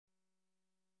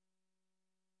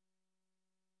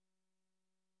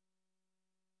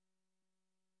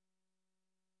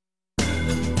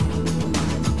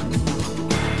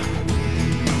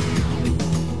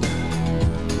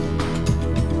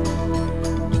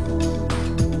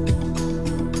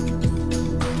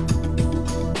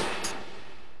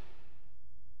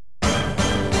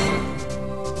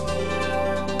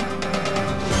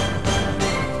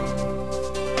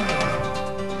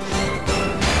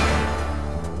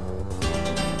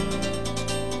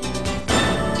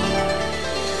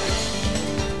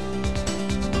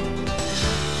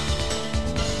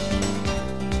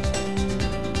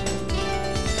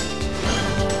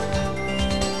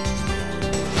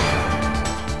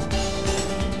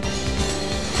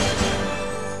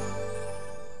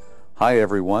Hi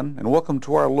everyone, and welcome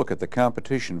to our look at the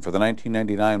competition for the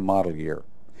 1999 model year.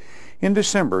 In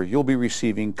December, you'll be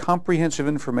receiving comprehensive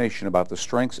information about the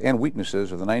strengths and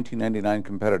weaknesses of the 1999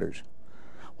 competitors.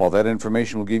 While that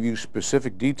information will give you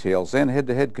specific details and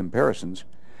head-to-head comparisons,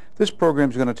 this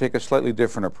program is going to take a slightly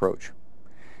different approach.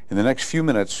 In the next few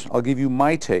minutes, I'll give you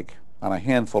my take on a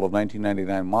handful of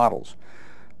 1999 models.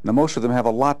 Now, most of them have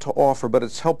a lot to offer, but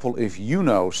it's helpful if you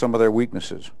know some of their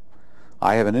weaknesses.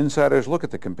 I have an insider's look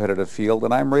at the competitive field,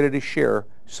 and I'm ready to share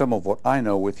some of what I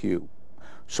know with you.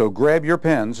 So grab your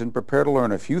pens and prepare to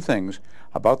learn a few things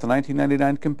about the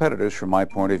 1999 competitors from my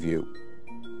point of view.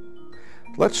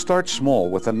 Let's start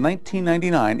small with the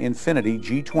 1999 Infiniti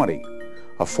G20,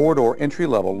 a four-door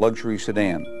entry-level luxury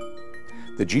sedan.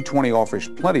 The G20 offers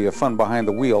plenty of fun behind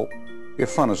the wheel, if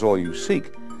fun is all you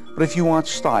seek, but if you want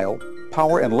style,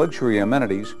 power, and luxury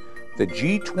amenities, the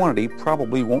G20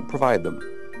 probably won't provide them.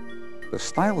 The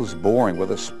style is boring,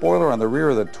 with a spoiler on the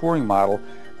rear of the touring model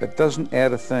that doesn't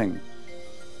add a thing.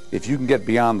 If you can get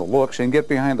beyond the looks and get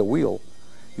behind the wheel,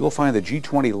 you'll find the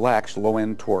G20 lacks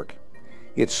low-end torque.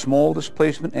 Its small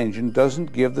displacement engine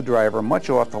doesn't give the driver much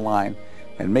off the line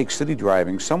and makes city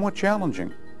driving somewhat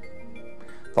challenging.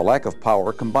 The lack of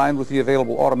power, combined with the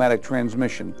available automatic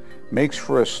transmission, makes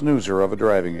for a snoozer of a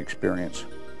driving experience.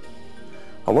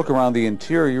 A look around the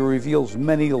interior reveals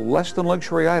many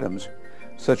less-than-luxury items,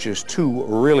 such as two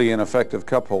really ineffective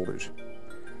cup holders.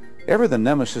 Ever the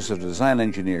nemesis of design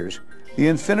engineers, the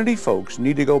Infiniti folks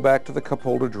need to go back to the cup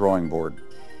holder drawing board.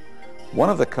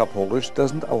 One of the cup holders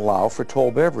doesn't allow for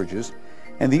tall beverages,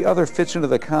 and the other fits into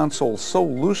the console so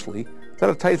loosely that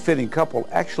a tight-fitting cup will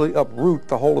actually uproot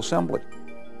the whole assembly.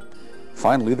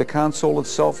 Finally, the console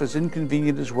itself is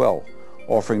inconvenient as well,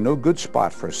 offering no good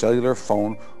spot for a cellular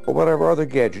phone or whatever other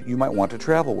gadget you might want to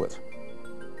travel with.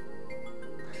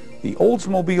 The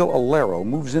Oldsmobile Alero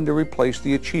moves in to replace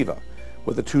the Achieva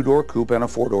with a two-door coupe and a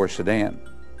four-door sedan.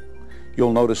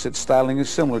 You'll notice its styling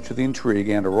is similar to the Intrigue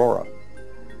and Aurora.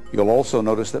 You'll also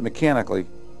notice that mechanically,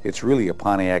 it's really a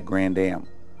Pontiac Grand Am.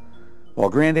 While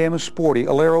Grand Am is sporty,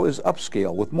 Alero is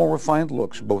upscale with more refined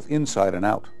looks both inside and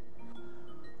out.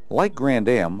 Like Grand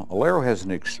Am, Alero has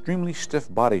an extremely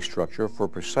stiff body structure for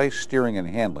precise steering and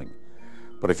handling.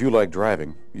 But if you like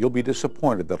driving, you'll be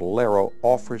disappointed that Alero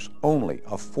offers only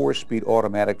a 4-speed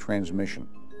automatic transmission.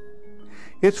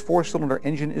 Its 4-cylinder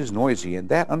engine is noisy, and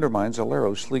that undermines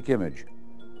Alero's sleek image.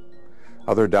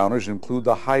 Other downers include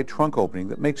the high trunk opening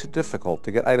that makes it difficult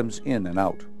to get items in and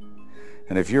out.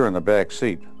 And if you're in the back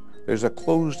seat, there's a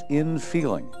closed-in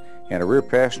feeling, and a rear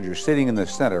passenger sitting in the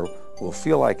center will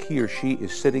feel like he or she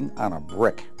is sitting on a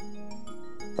brick.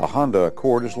 The Honda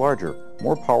Accord is larger,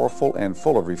 more powerful, and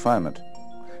full of refinement.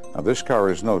 Now, this car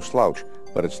is no slouch,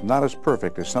 but it's not as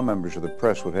perfect as some members of the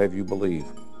press would have you believe.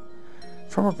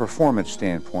 From a performance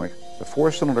standpoint, the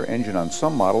 4-cylinder engine on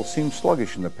some models seems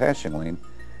sluggish in the passing lane,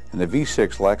 and the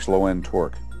V6 lacks low-end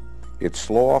torque. It's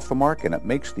slow off the mark, and it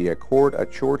makes the Accord a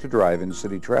chore to drive in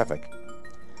city traffic.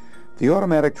 The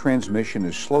automatic transmission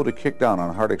is slow to kick down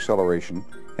on hard acceleration,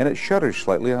 and it shudders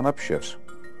slightly on upshifts.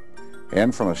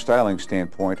 And from a styling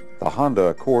standpoint, the Honda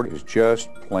Accord is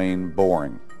just plain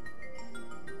boring.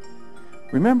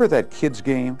 Remember that kid's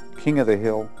game, King of the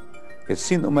Hill? It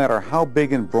seemed no matter how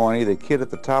big and brawny the kid at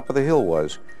the top of the hill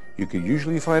was, you could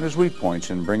usually find his weak points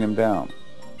and bring him down.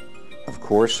 Of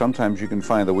course, sometimes you can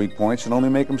find the weak points and only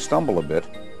make him stumble a bit.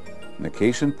 And the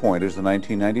case in point is the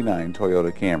 1999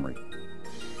 Toyota Camry.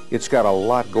 It's got a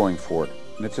lot going for it,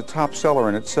 and it's a top seller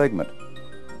in its segment.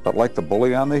 But like the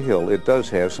bully on the hill, it does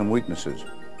have some weaknesses.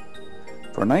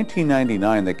 For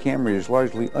 1999, the Camry is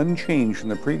largely unchanged from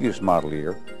the previous model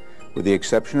year, with the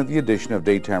exception of the addition of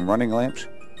daytime running lamps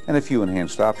and a few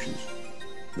enhanced options.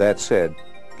 That said,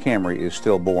 Camry is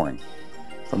still boring.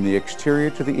 From the exterior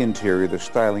to the interior, the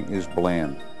styling is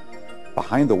bland.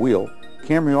 Behind the wheel,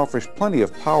 Camry offers plenty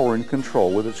of power and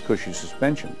control with its cushy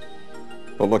suspension.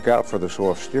 But look out for the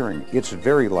soft steering. It's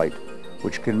very light,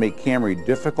 which can make Camry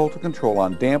difficult to control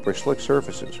on damp or slick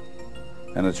surfaces.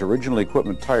 And its original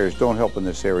equipment tires don't help in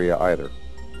this area either.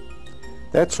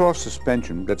 That soft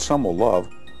suspension that some will love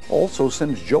also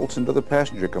sends jolts into the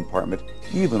passenger compartment,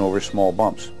 even over small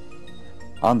bumps.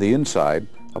 On the inside,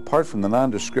 apart from the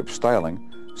nondescript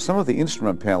styling, some of the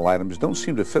instrument panel items don't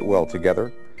seem to fit well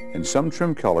together, and some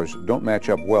trim colors don't match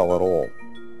up well at all.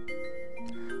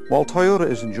 While Toyota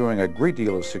is enjoying a great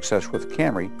deal of success with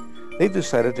Camry, they've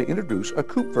decided to introduce a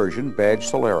coupe version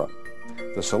badged Solara.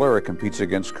 The Solara competes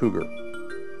against Cougar.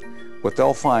 What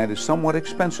they'll find is somewhat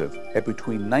expensive at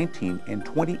between $19,000 and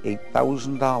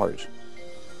 $28,000.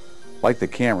 Like the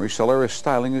Camry, Solara's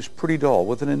styling is pretty dull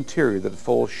with an interior that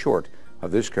falls short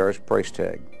of this car's price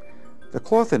tag. The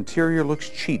cloth interior looks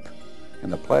cheap,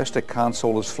 and the plastic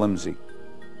console is flimsy.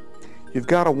 You've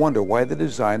got to wonder why they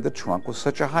designed the trunk with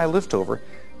such a high liftover,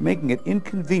 making it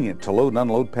inconvenient to load and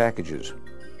unload packages.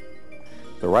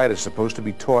 The ride is supposed to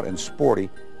be taut and sporty,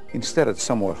 instead it's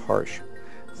somewhat harsh.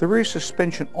 The rear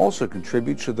suspension also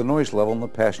contributes to the noise level in the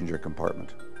passenger compartment.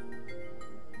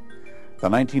 The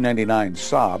 1999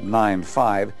 Saab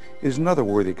 9.5 is another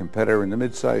worthy competitor in the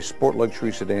midsize sport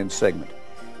luxury sedan segment.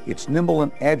 It's nimble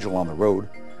and agile on the road,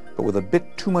 but with a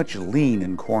bit too much lean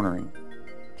and cornering.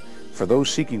 For those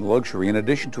seeking luxury in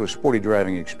addition to a sporty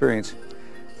driving experience,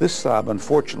 this Saab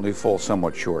unfortunately falls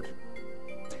somewhat short.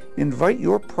 Invite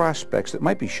your prospects that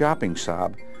might be shopping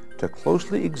Saab to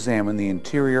closely examine the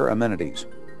interior amenities.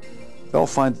 They'll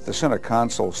find that the center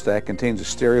console stack contains a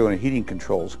stereo and heating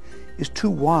controls is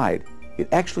too wide. It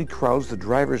actually crowds the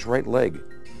driver's right leg.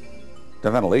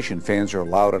 The ventilation fans are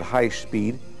loud at high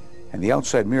speed, and the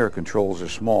outside mirror controls are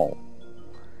small.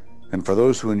 And for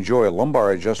those who enjoy a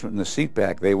lumbar adjustment in the seat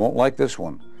back, they won't like this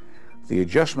one. The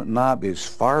adjustment knob is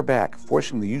far back,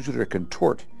 forcing the user to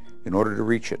contort in order to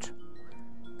reach it.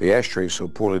 The ashtray is so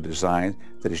poorly designed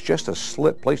that it's just a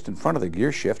slit placed in front of the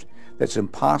gear shift that's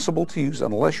impossible to use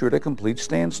unless you're at a complete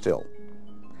standstill.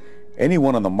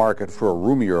 Anyone on the market for a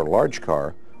roomy or large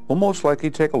car will most likely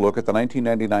take a look at the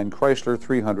 1999 Chrysler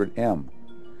 300M.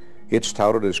 It's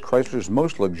touted as Chrysler's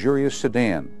most luxurious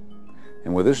sedan,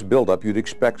 and with this build-up you'd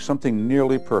expect something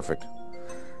nearly perfect.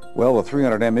 Well, the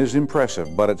 300M is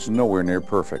impressive, but it's nowhere near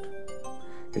perfect.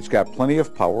 It's got plenty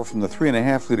of power from the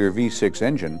 3.5-liter V6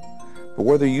 engine, but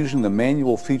whether using the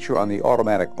manual feature on the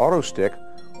automatic auto stick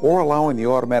or allowing the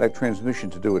automatic transmission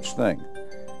to do its thing,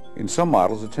 in some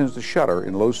models it tends to shudder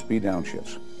in low-speed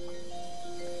downshifts.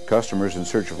 Customers in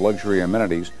search of luxury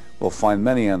amenities will find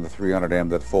many on the 300M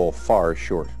that fall far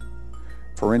short.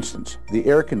 For instance, the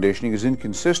air conditioning is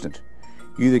inconsistent.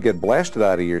 You either get blasted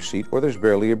out of your seat or there's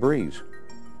barely a breeze.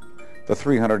 The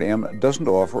 300M doesn't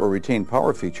offer a retained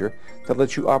power feature that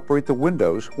lets you operate the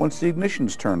windows once the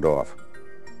ignition's turned off.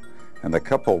 And the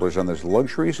cup holders on this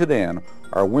luxury sedan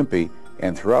are wimpy,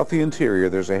 and throughout the interior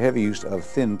there's a heavy use of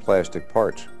thin plastic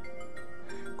parts.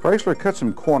 Chrysler cut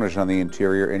some corners on the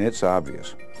interior, and it's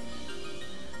obvious.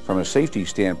 From a safety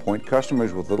standpoint,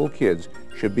 customers with little kids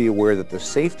should be aware that the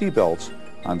safety belts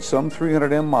on some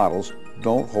 300M models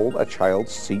don't hold a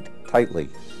child's seat tightly.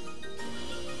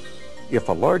 If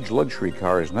a large luxury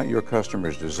car is not your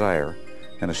customer's desire,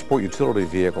 and a sport utility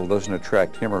vehicle doesn't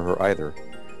attract him or her either,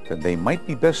 then they might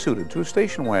be best suited to a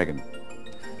station wagon.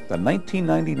 The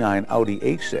 1999 Audi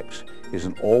A6 is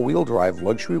an all-wheel drive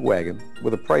luxury wagon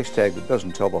with a price tag that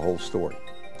doesn't tell the whole story.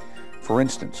 For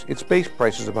instance, its base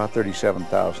price is about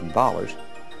 $37,000,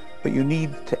 but you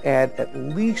need to add at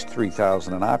least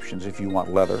 $3,000 in options if you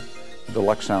want leather, a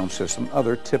deluxe sound system,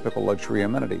 other typical luxury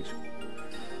amenities.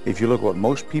 If you look at what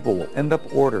most people will end up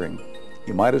ordering,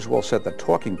 you might as well set the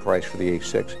talking price for the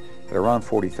A6 at around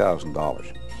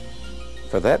 $40,000.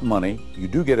 For that money, you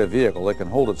do get a vehicle that can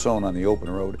hold its own on the open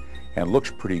road and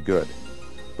looks pretty good,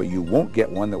 but you won't get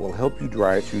one that will help you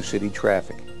drive through city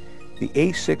traffic. The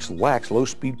A6 lacks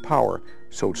low-speed power,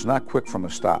 so it's not quick from a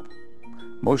stop.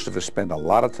 Most of us spend a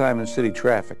lot of time in city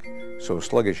traffic, so a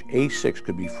sluggish A6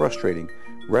 could be frustrating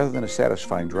rather than a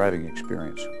satisfying driving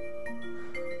experience.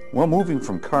 Well, moving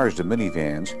from cars to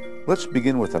minivans, let's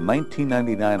begin with the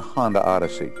 1999 Honda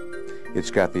Odyssey.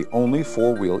 It's got the only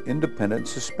four-wheel independent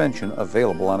suspension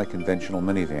available on a conventional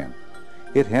minivan.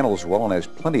 It handles well and has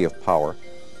plenty of power,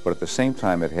 but at the same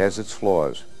time it has its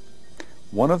flaws.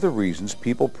 One of the reasons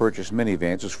people purchase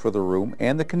minivans is for the room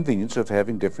and the convenience of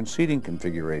having different seating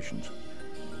configurations.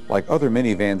 Like other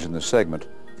minivans in the segment,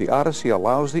 the Odyssey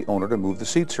allows the owner to move the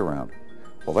seats around.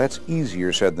 Well, that's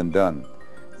easier said than done.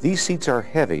 These seats are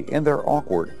heavy and they're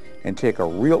awkward and take a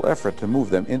real effort to move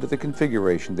them into the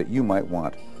configuration that you might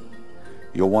want.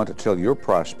 You'll want to tell your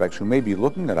prospects who may be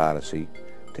looking at Odyssey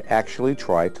to actually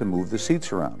try to move the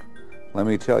seats around. Let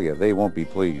me tell you, they won't be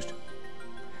pleased.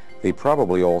 They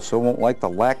probably also won't like the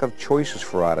lack of choices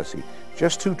for Odyssey,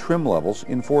 just 2 trim levels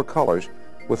in 4 colors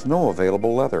with no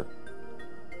available leather.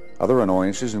 Other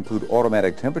annoyances include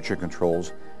automatic temperature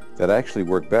controls that actually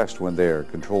work best when they're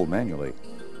controlled manually.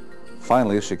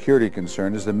 Finally, a security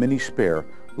concern is the mini spare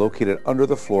located under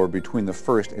the floor between the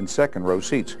first and second row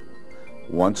seats.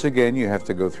 Once again, you have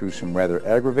to go through some rather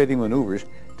aggravating maneuvers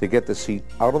to get the seat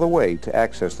out of the way to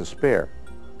access the spare.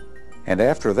 And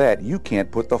after that, you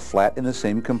can't put the flat in the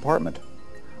same compartment.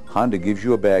 Honda gives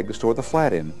you a bag to store the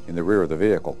flat in the rear of the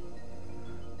vehicle.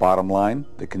 Bottom line,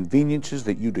 the conveniences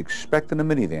that you'd expect in a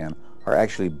minivan are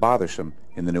actually bothersome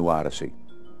in the new Odyssey.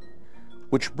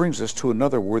 Which brings us to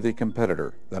another worthy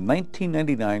competitor, the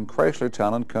 1999 Chrysler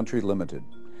Town & Country Limited.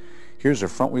 Here's a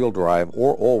front-wheel drive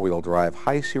or all-wheel drive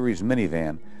high-series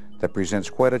minivan that presents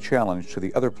quite a challenge to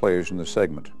the other players in the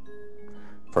segment.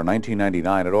 For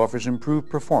 $19.99, it offers improved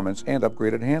performance and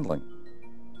upgraded handling.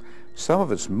 Some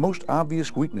of its most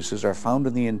obvious weaknesses are found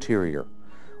in the interior.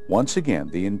 Once again,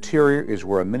 the interior is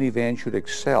where a minivan should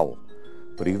excel,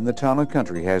 but even the Town &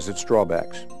 Country has its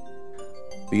drawbacks.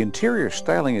 The interior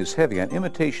styling is heavy on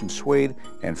imitation suede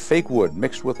and fake wood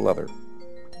mixed with leather.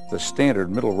 The standard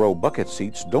middle row bucket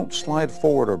seats don't slide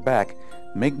forward or back,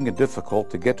 making it difficult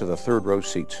to get to the third row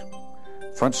seats.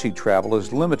 Front seat travel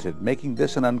is limited, making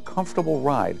this an uncomfortable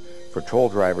ride for tall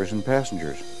drivers and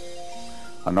passengers.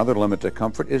 Another limit to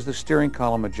comfort is the steering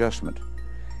column adjustment.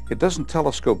 It doesn't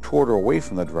telescope toward or away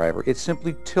from the driver, it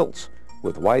simply tilts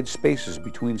with wide spaces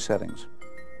between settings.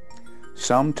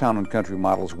 Some Town & Country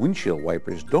models' windshield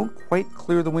wipers don't quite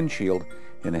clear the windshield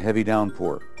in a heavy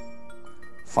downpour.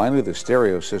 Finally, the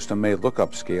stereo system may look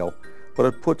upscale, but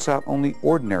it puts out only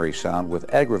ordinary sound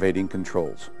with aggravating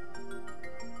controls.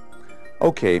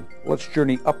 Okay, let's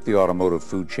journey up the automotive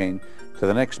food chain to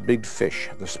the next big fish,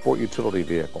 the sport utility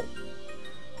vehicle.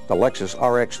 The Lexus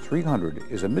RX 300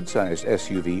 is a mid-sized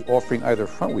SUV offering either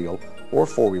front-wheel or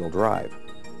four-wheel drive.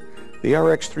 The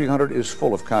RX 300 is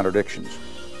full of contradictions.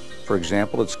 For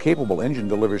example, its capable engine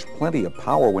delivers plenty of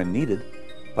power when needed,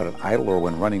 but at idle or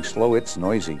when running slow, it's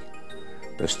noisy.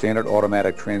 The standard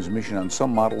automatic transmission on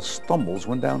some models stumbles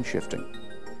when downshifting.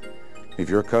 If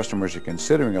your customers are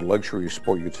considering a luxury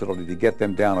sport utility to get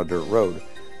them down a dirt road,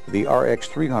 the RX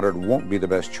 300 won't be the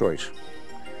best choice.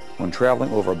 When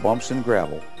traveling over bumps and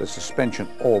gravel, the suspension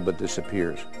all but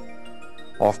disappears.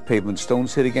 Off-pavement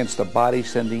stones hit against the body,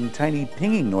 sending tiny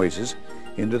pinging noises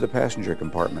into the passenger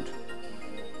compartment.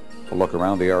 A look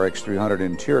around the RX 300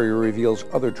 interior reveals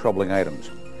other troubling items.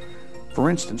 For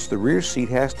instance, the rear seat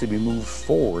has to be moved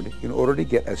forward in order to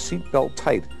get a seat belt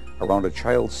tight around a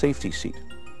child's safety seat.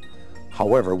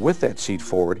 However, with that seat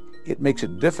forward, it makes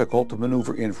it difficult to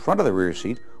maneuver in front of the rear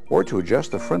seat or to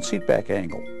adjust the front seat back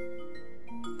angle.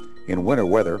 In winter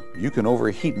weather, you can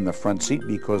overheat in the front seat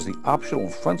because the optional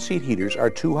front seat heaters are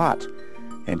too hot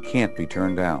and can't be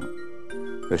turned down.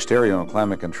 The stereo and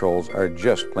climate controls are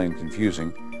just plain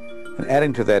confusing, and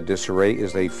adding to that disarray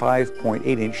is a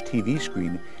 5.8-inch TV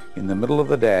screen in the middle of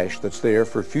the dash that's there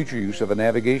for future use of a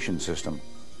navigation system.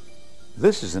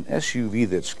 This is an SUV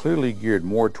that's clearly geared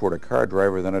more toward a car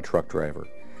driver than a truck driver.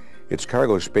 Its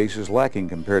cargo space is lacking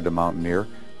compared to Mountaineer,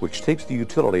 which takes the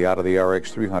utility out of the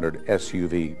RX 300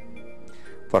 SUV.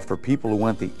 But for people who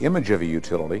want the image of a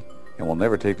utility and will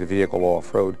never take the vehicle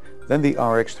off-road, then the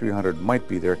RX 300 might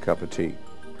be their cup of tea.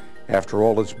 After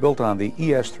all, it's built on the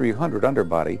ES 300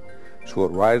 underbody, so it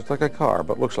rides like a car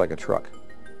but looks like a truck.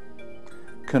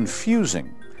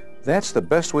 Confusing. That's the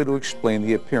best way to explain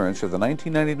the appearance of the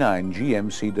 1999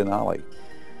 GMC Denali.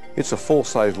 It's a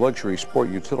full-size luxury sport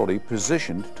utility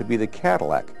positioned to be the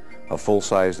Cadillac of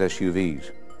full-sized SUVs.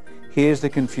 Here's the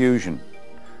confusion.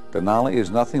 Denali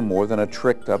is nothing more than a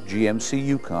tricked-up GMC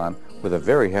Yukon with a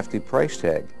very hefty price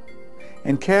tag.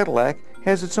 And Cadillac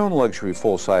has its own luxury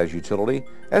full-size utility,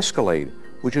 Escalade,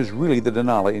 which is really the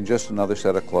Denali in just another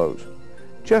set of clothes.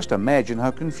 Just imagine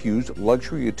how confused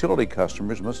luxury utility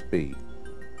customers must be.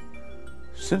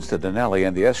 Since the Denali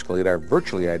and the Escalade are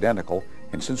virtually identical,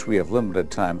 and since we have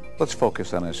limited time, let's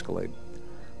focus on Escalade.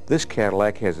 This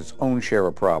Cadillac has its own share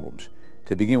of problems.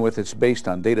 To begin with, it's based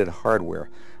on dated hardware.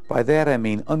 By that I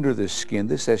mean under the skin,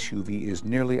 this SUV is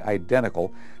nearly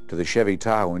identical to the Chevy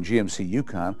Tahoe and GMC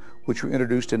Yukon, which were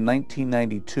introduced in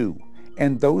 1992.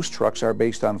 And those trucks are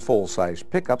based on full-size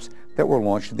pickups that were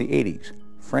launched in the 80s.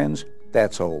 Friends,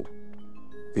 that's old.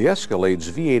 The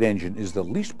Escalade's V8 engine is the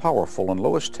least powerful and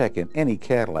lowest tech in any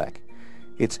Cadillac.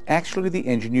 It's actually the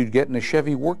engine you'd get in a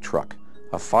Chevy work truck,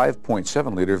 a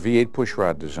 5.7-liter V8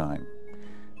 pushrod design.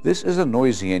 This is a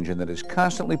noisy engine that is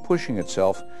constantly pushing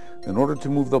itself in order to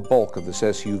move the bulk of this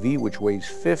SUV, which weighs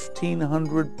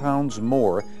 1,500 pounds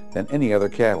more than any other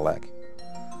Cadillac.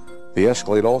 The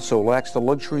Escalade also lacks the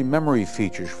luxury memory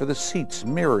features for the seats,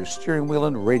 mirrors, steering wheel,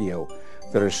 and radio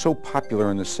that are so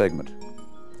popular in this segment.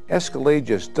 Escalade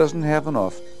just doesn't have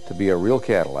enough to be a real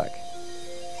Cadillac.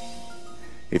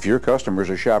 If your customers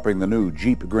are shopping the new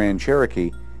Jeep Grand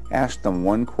Cherokee, ask them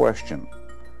one question.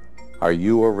 Are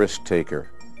you a risk taker?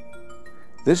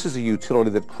 This is a utility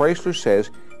that Chrysler says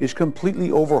is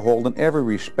completely overhauled in every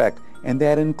respect, and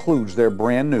that includes their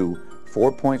brand new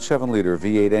 4.7-liter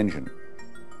V8 engine.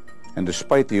 And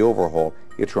despite the overhaul,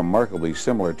 it's remarkably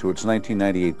similar to its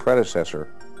 1998 predecessor,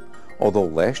 although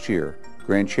last year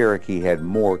Grand Cherokee had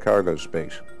more cargo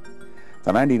space.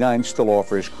 The 99 still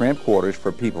offers cramped quarters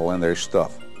for people and their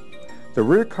stuff. The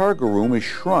rear cargo room is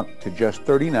shrunk to just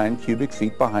 39 cubic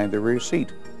feet behind the rear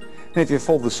seat. And if you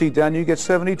fold the seat down, you get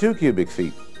 72 cubic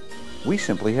feet. We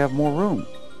simply have more room.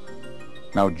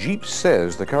 Now, Jeep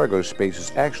says the cargo space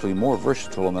is actually more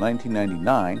versatile in the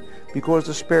 1999 because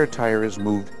the spare tire is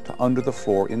moved to under the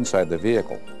floor inside the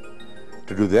vehicle.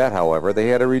 To do that, however, they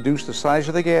had to reduce the size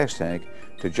of the gas tank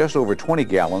to just over 20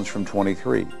 gallons from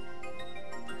 23.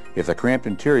 If the cramped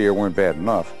interior weren't bad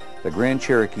enough, the Grand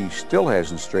Cherokee still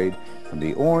hasn't strayed from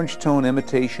the orange tone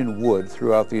imitation wood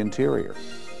throughout the interior.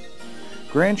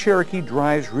 Grand Cherokee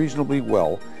drives reasonably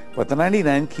well, but the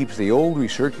 99 keeps the old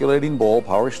recirculating ball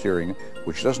power steering,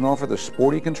 which doesn't offer the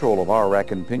sporty control of our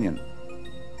rack and pinion.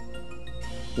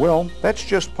 Well, that's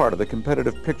just part of the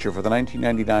competitive picture for the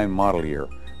 1999 model year,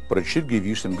 but it should give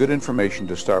you some good information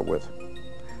to start with.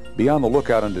 Be on the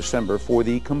lookout in December for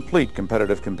the complete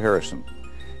competitive comparison.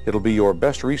 It'll be your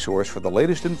best resource for the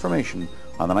latest information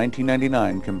on the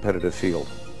 1999 competitive field.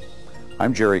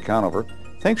 I'm Gerry Conover.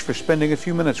 Thanks for spending a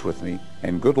few minutes with me,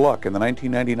 and good luck in the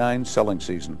 1999 selling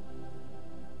season.